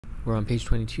We're on page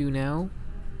 22 now,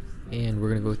 and we're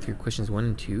going to go through questions 1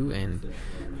 and 2, and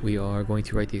we are going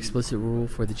to write the explicit rule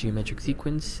for the geometric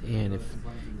sequence. And if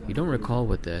you don't recall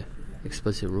what the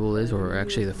explicit rule is, or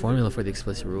actually the formula for the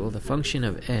explicit rule, the function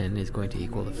of n is going to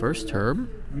equal the first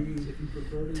term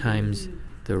times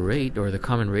the rate, or the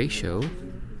common ratio,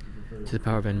 to the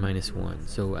power of n minus 1.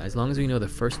 So as long as we know the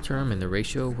first term and the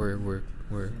ratio, we're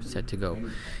set to go.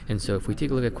 And so if we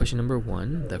take a look at question number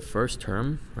 1, the first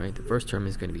term, right, the first term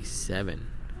is going to be 7.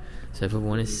 So f of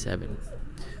 1 is 7.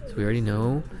 So we already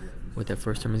know what that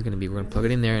first term is going to be. We're going to plug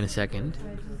it in there in a second,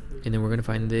 and then we're going to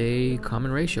find the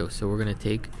common ratio. So we're going to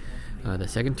take the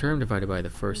second term divided by the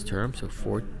first term, so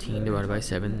 14 divided by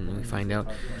 7, and we find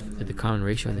out that the common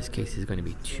ratio in this case is going to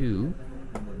be 2.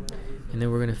 And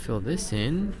then we're going to fill this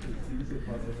in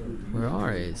where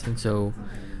r is. And so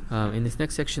in this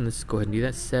next section, let's go ahead and do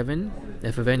that. 7,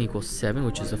 f of n equals 7,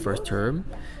 which is the first term,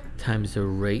 times the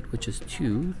rate, which is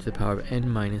 2, to the power of n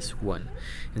minus 1.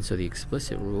 And so the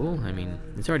explicit rule, I mean,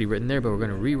 it's already written there, but we're going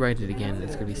to rewrite it again.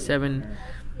 It's going to be 7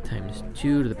 times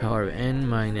 2 to the power of n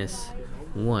minus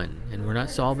 1. And we're not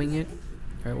solving it,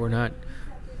 right? We're not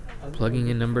plugging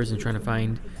in numbers and trying to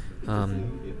find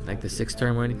like the sixth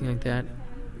term or anything like that.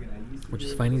 We're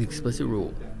just finding the explicit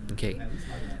rule. Okay,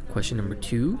 question number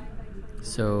 2.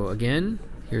 So again,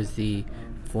 here's the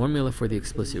formula for the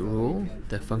explicit rule.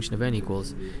 The function of n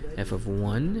equals f of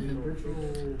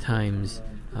 1 times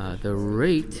the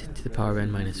rate to the power of n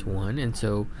minus 1. And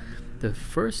so the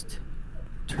first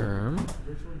term,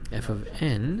 f of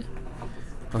n,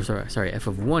 or sorry, f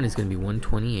of 1 is going to be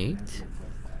 128.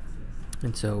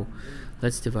 And so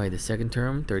let's divide the second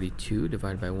term, 32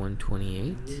 divided by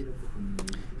 128.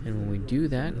 And when we do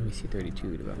that, let me see,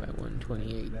 32 divided by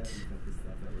 128.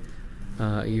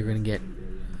 You're going to get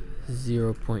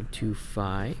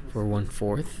 0.25, or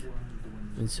 1/4.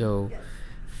 And so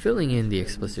filling in the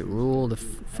explicit rule, the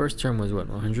first term was what,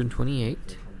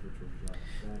 128,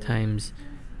 times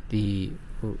the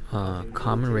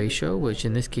common ratio, which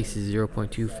in this case is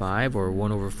 0.25 or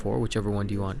 1/4, whichever one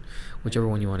you want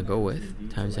to go with,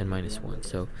 times n minus 1.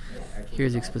 So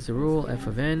here's the explicit rule. F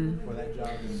of n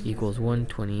equals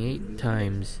 128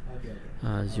 times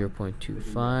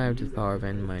 0.25 to the power of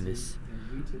n minus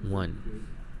 1.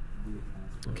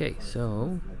 Okay,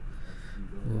 so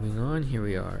moving on, here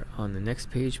we are on the next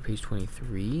page, page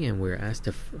 23, and we're asked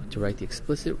to write the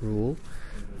explicit rule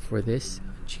for this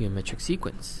geometric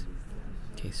sequence.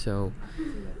 Okay, so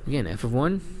again, f of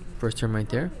 1, first term right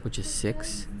there, which is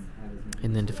 6,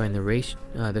 and then to find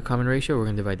the common ratio, we're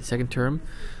going to divide the second term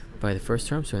by the first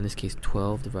term. So in this case,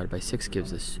 12 divided by 6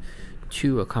 gives us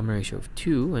 2, a common ratio of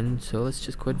 2, and so let's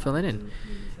just go ahead and fill that in.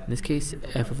 In this case,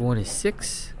 f of 1 is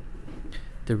 6,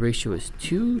 the ratio is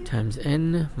 2 times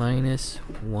n minus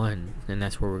 1, and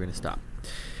that's where we're going to stop.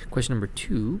 Question number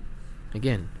 2,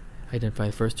 again, identify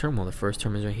the first term. Well, the first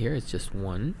term is right here, it's just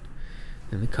 1.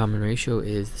 And the common ratio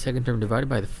is the second term divided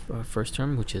by the first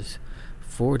term, which is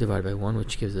 4 divided by 1,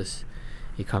 which gives us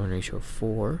a common ratio of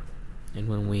 4. And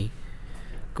when we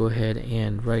go ahead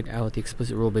and write out the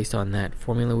explicit rule based on that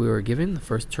formula we were given, the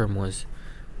first term was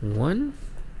 1,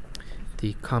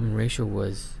 the common ratio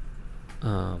was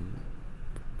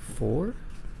 4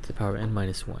 to the power of n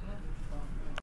minus 1.